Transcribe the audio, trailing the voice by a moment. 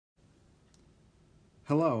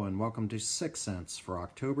Hello and welcome to 6 Cents for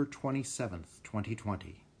October 27th,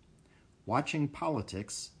 2020. Watching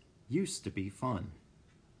politics used to be fun.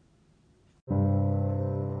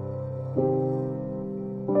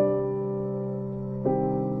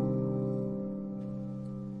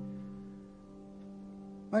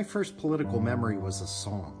 My first political memory was a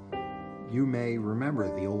song. You may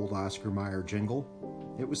remember the old Oscar Mayer jingle.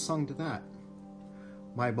 It was sung to that.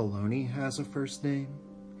 My baloney has a first name.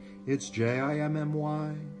 It's Jimmy.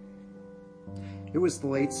 It was the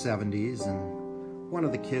late 70s, and one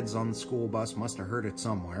of the kids on the school bus must have heard it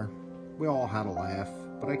somewhere. We all had a laugh,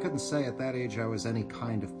 but I couldn't say at that age I was any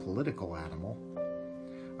kind of political animal.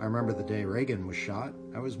 I remember the day Reagan was shot.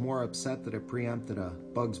 I was more upset that it preempted a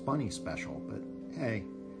Bugs Bunny special, but hey,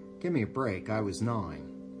 give me a break, I was 9.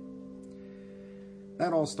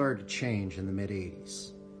 That all started to change in the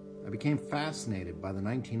mid-80s. I became fascinated by the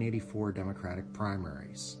 1984 Democratic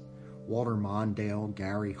primaries. Walter Mondale,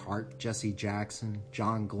 Gary Hart, Jesse Jackson,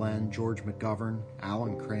 John Glenn, George McGovern,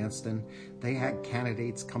 Alan Cranston, they had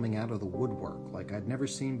candidates coming out of the woodwork like I'd never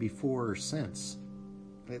seen before or since,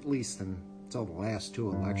 at least until the last 2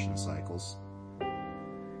 election cycles.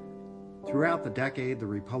 Throughout the decade, the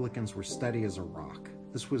Republicans were steady as a rock.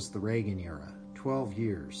 This was the Reagan era, 12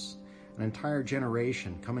 years. An entire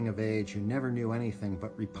generation coming of age who never knew anything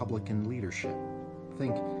but Republican leadership.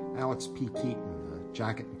 Think Alex P. Keaton, a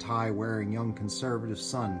jacket and tie wearing young conservative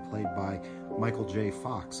son played by Michael J.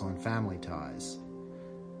 Fox on Family Ties.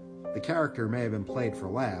 The character may have been played for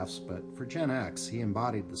laughs, but for Gen X, he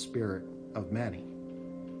embodied the spirit of many.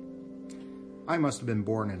 I must have been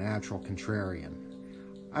born a natural contrarian.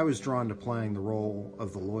 I was drawn to playing the role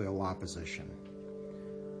of the loyal opposition.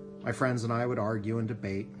 My friends and I would argue and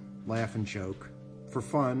debate, laugh and joke. For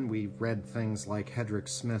fun, we read things like Hedrick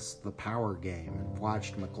Smith's The Power Game and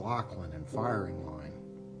watched McLaughlin and Firing Line.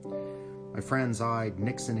 My friends eyed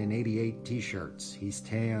Nixon in '88 t-shirts. He's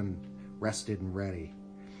tan, rested and ready.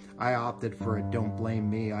 I opted for a Don't Blame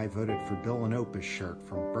Me, I voted for Bill and Opus shirt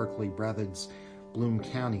from Berkeley Brothers' Bloom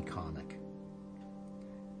County comic.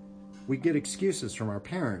 We'd get excuses from our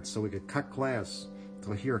parents so we could cut class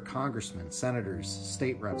to hear congressmen, senators,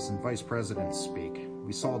 state reps, and vice presidents speak.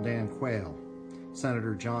 We saw Dan Quayle,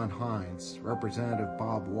 Senator John Hines, Representative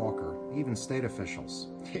Bob Walker, even state officials.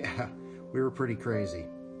 Yeah, we were pretty crazy.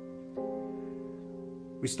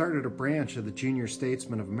 We started a branch of the Junior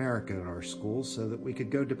Statesmen of America at our school so that we could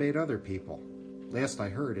go debate other people. Last I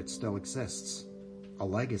heard, it still exists. A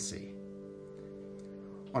legacy.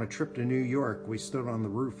 On a trip to New York, we stood on the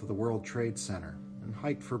roof of the World Trade Center and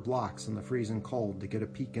hiked for blocks in the freezing cold to get a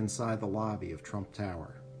peek inside the lobby of Trump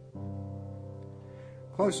Tower.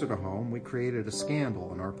 Closer to home, we created a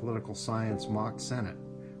scandal in our political science mock Senate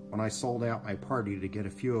when I sold out my party to get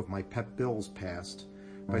a few of my pet bills passed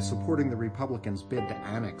by supporting the Republicans' bid to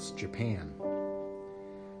annex Japan.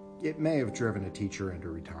 It may have driven a teacher into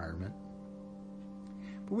retirement.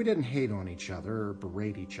 But we didn't hate on each other or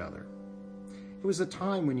berate each other. It was a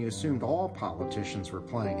time when you assumed all politicians were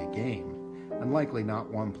playing a game, and likely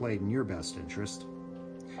not one played in your best interest.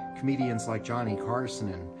 Comedians like Johnny Carson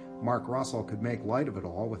and Mark Russell could make light of it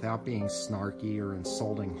all without being snarky or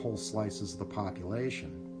insulting whole slices of the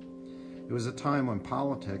population. It was a time when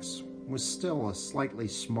politics was still a slightly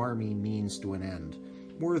smarmy means to an end,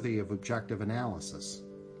 worthy of objective analysis.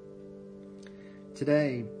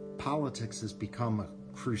 Today, politics has become a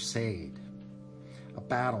crusade, a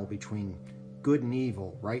battle between good and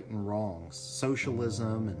evil, right and wrong,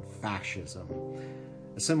 socialism and fascism.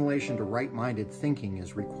 Assimilation to right-minded thinking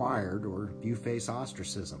is required, or you face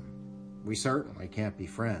ostracism. We certainly can't be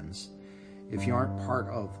friends. If you aren't part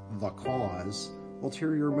of the cause,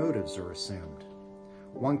 ulterior motives are assumed.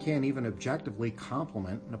 One can't even objectively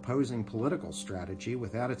compliment an opposing political strategy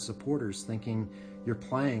without its supporters thinking you're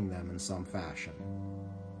playing them in some fashion.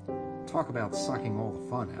 Talk about sucking all the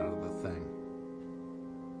fun out of the thing.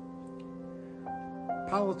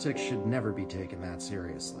 Politics should never be taken that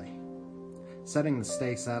seriously. Setting the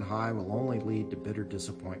stakes that high will only lead to bitter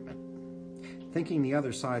disappointment. Thinking the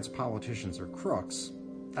other side's politicians are crooks,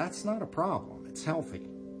 that's not a problem. It's healthy.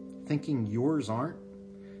 Thinking yours aren't,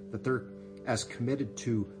 that they're as committed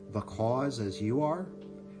to the cause as you are,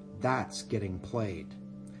 that's getting played.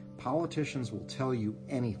 Politicians will tell you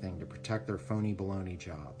anything to protect their phony baloney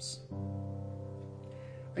jobs.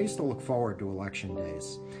 I used to look forward to election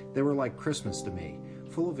days. They were like Christmas to me,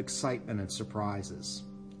 full of excitement and surprises.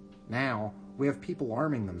 Now, we have people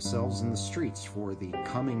arming themselves in the streets for the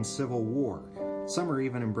coming Civil War. Some are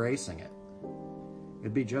even embracing it.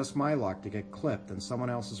 It'd be just my luck to get clipped in someone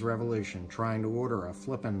else's revolution trying to order a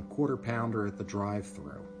flippin' quarter pounder at the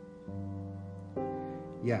drive-thru.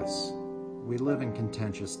 Yes, We live in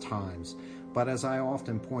contentious times, but as I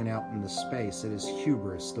often point out in this space, it is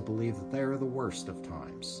hubris to believe that they are the worst of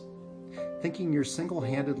times. Thinking you're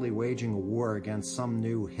single-handedly waging a war against some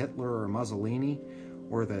new Hitler or Mussolini,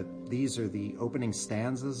 or that these are the opening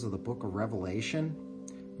stanzas of the book of Revelation?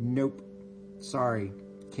 Nope. Sorry,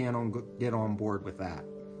 can't get on board with that.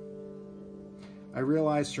 I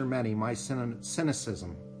realize for many my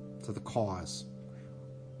cynicism to the cause,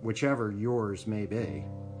 whichever yours may be,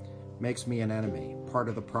 makes me an enemy, part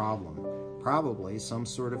of the problem, probably some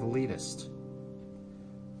sort of elitist.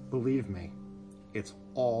 Believe me, it's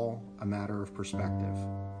all a matter of perspective.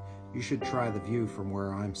 You should try the view from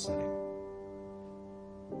where I'm sitting.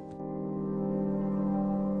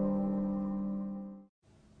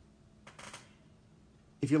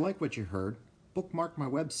 If you like what you heard, bookmark my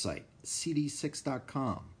website,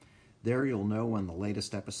 cd6.com. There you'll know when the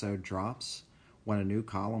latest episode drops, when a new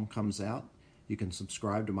column comes out. You can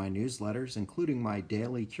subscribe to my newsletters, including my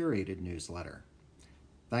daily curated newsletter.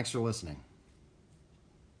 Thanks for listening.